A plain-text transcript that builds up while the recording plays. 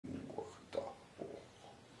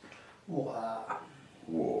Wow.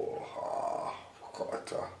 Whoa,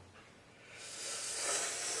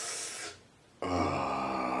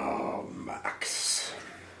 Max.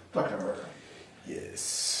 Tekkrr.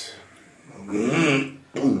 Yes.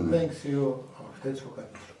 Thanks you.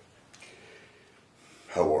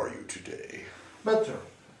 How are you today? Better.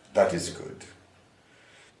 That is good.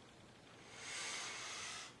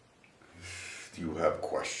 Do you have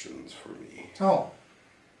questions for me? Oh.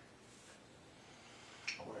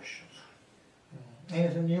 Questions.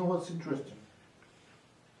 Anything new? What's interesting?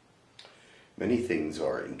 Many things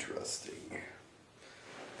are interesting.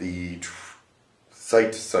 The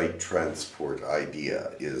site-to-site transport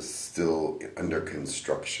idea is still under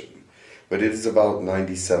construction, but it is about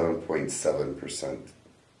 97.7%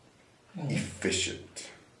 efficient.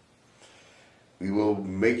 We will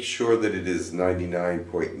make sure that it is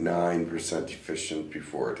 99.9% efficient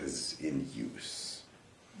before it is in use.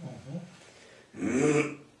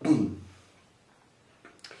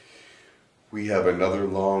 We have another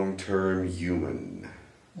long-term human,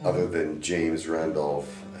 other than James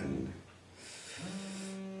Randolph and...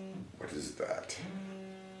 what is that?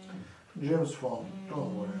 James Fong,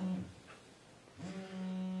 don't worry.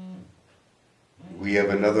 We have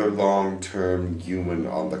another long-term human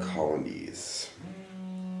on the colonies.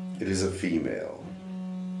 It is a female.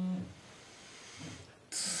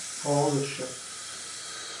 How old is she?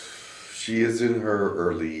 She is in her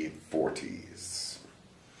early 40s.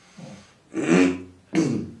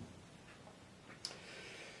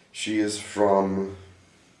 She is from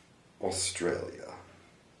Australia.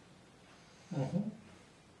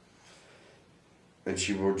 And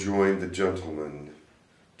she will join the gentlemen,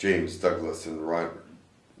 James Douglas and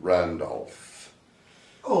Randolph.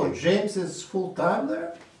 Oh, James is full-time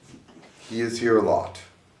there? He is here a lot.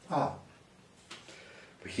 Ah.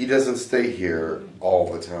 He doesn't stay here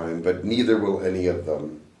all the time, but neither will any of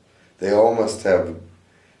them. They all must have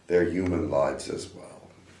their human lives as well.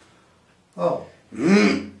 Oh.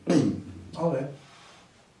 Okay.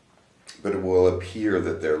 But it will appear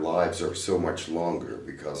that their lives are so much longer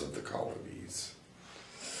because of the colonies.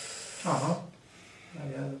 I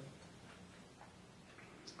get it.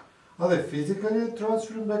 Are they physically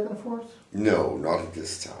transferring back and forth? No, not at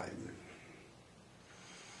this time.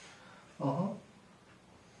 How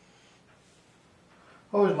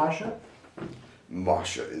is Masha?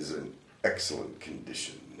 Masha is in excellent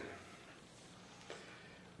condition.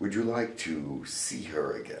 Would you like to see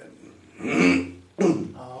her again?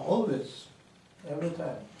 Always. Every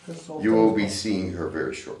time. You will be seeing her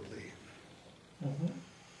very shortly. Thank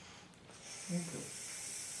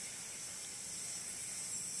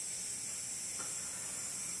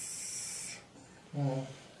you.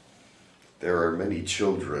 There are many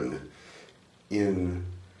children in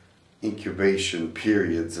incubation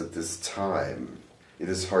periods at this time. It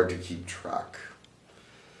is hard to keep track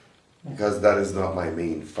because that is not my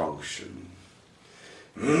main function.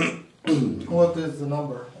 What is the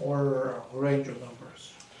number or range of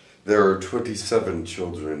numbers? There are 27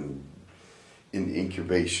 children in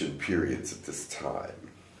incubation periods at this time.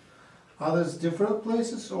 Are these different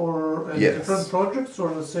places or Yes. different projects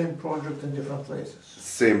or the same project in different places?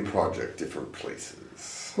 Same project, different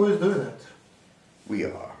places. Who is doing it? We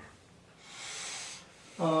are.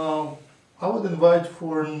 I would invite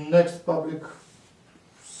for next public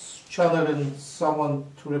channeling someone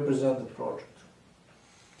to represent the project.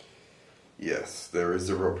 Yes, there is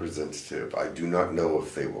a representative. I do not know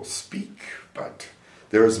if they will speak, but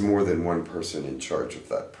there is more than one person in charge of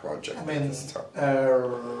that project I at mean, this time.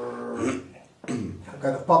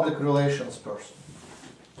 kind of public relations person.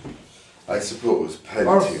 I suppose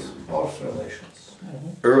Pentium. Earth relations.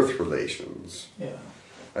 Earth relations. Yeah.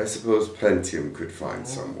 I suppose Pentium could find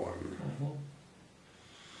someone.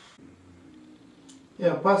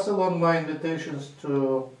 Yeah, pass along my invitations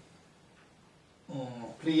to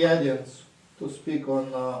Pleiadians to speak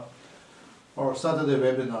on our Saturday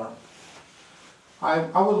webinar.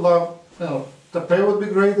 I would love, the pay would be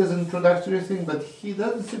great as an introductory thing, but he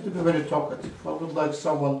doesn't seem to be very talkative. I would like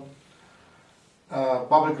someone,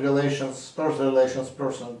 public relations, Earth relations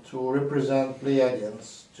person to represent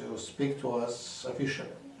Pleiadians to speak to us officially.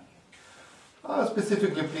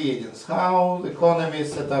 Specifically Pleiadians, how the economy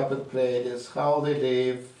is set up in Pleiadians, how they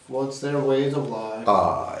live, what's their ways of life.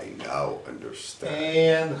 I now understand.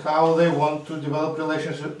 And how they want to develop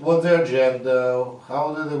relationships, what's their agenda,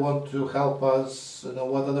 how do they want to help us,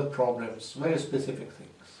 what are the problems, very specific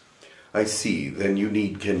things. I see, then you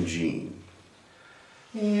need Kenjin.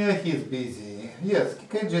 Yeah, he's busy. Yes,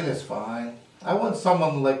 Kenjin is fine. I want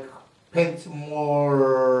someone like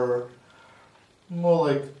more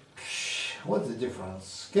like, what's the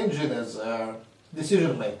difference? Kenjin is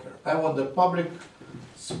decision maker. I want a public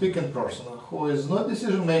speaking person who is not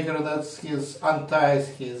decision maker, that's his unties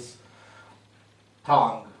his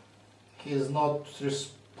tongue. He is not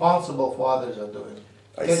responsible for what others are doing.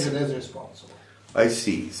 Kenjin is responsible. I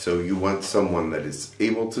see. So you want someone that is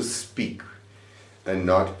able to speak and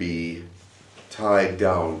not be tied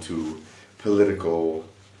down to political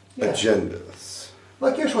agendas.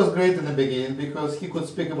 Lakesh was great in the beginning because he could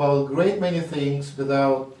speak about great many things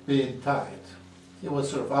without being tied. He was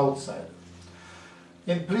sort of outsider.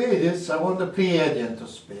 In Pleiadians, I want a Pleiadian to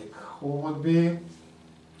speak, who would be,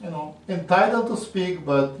 entitled to speak,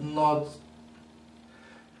 but not.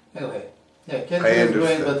 Anyway, Kenji is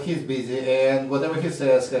great, but he's busy, and whatever he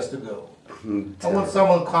says has to go. I want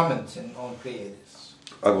someone commenting on Pleiadians.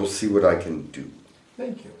 I will see what I can do.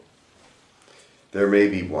 Thank you. There may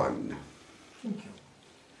be one. Thank you.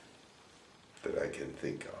 That I can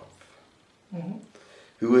think of. Mm-hmm.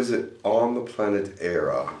 Who is it on the planet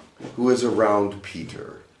Era? Who is around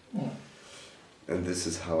Peter? Mm. And this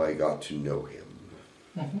is how I got to know him.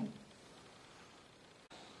 Mm-hmm.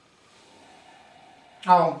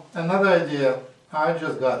 Oh, another idea. I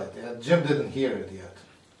just got it. Jim didn't hear it yet.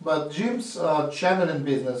 But Jim's channeling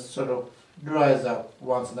business sort of dries up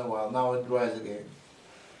once in a while. Now it dries again.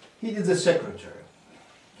 He needs a secretary.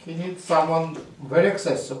 He needs someone very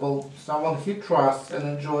accessible, someone he trusts and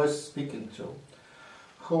enjoys speaking to,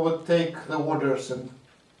 who would take the orders and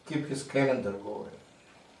keep his calendar going.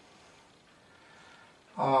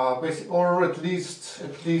 Or at least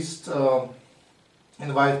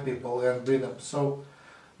invite people and bring them. So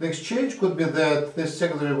the exchange could be that this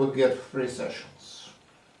secretary would get free sessions.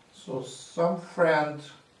 So some friend,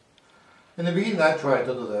 in the beginning I tried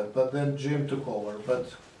to do that, but then Jim took over.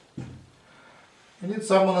 But you need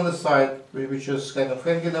someone on the side which is kind of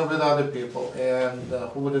hanging out with other people and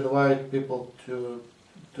who would invite people to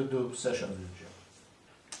do sessions with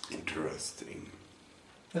Jim. Interesting.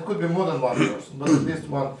 It could be more than one person, but at least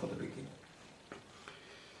one for the beginning.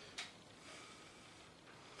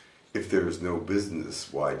 If there is no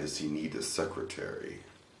business, why does he need a secretary?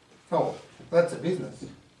 Oh, that's a business.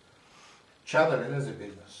 Channeling is a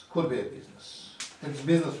business. Could be a business. It's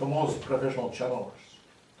business for most professional channelers.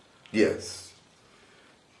 Yes.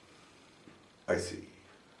 I see.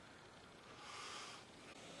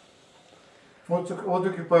 What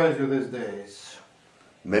occupies you these days?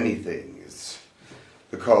 Many things.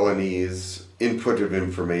 The colonies, input of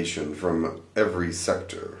information from every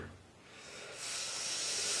sector.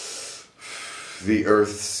 The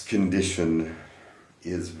Earth's condition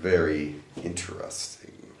is very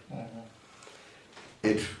interesting. Mm-hmm.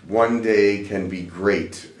 It one day can be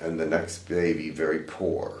great and the next day be very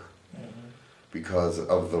poor because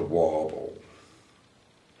of the wobble.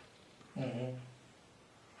 Mm-hmm.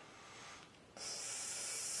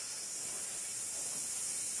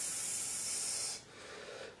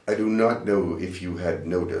 I do not know if you had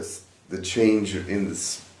noticed the change in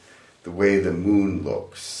the way the moon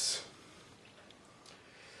looks.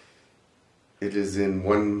 It is in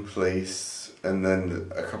one place, and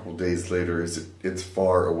then a couple days later, it's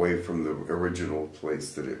far away from the original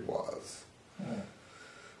place that it was. Mm.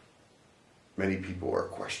 Many people are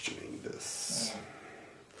questioning this,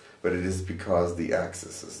 but it is because the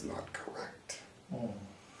axis is not correct. Mm.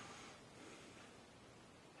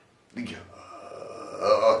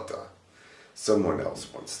 Someone else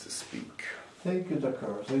wants to speak. Thank you,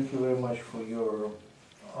 Tekkrr. Thank you very much for your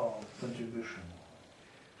contribution.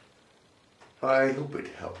 I hope it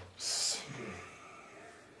helps. Okay.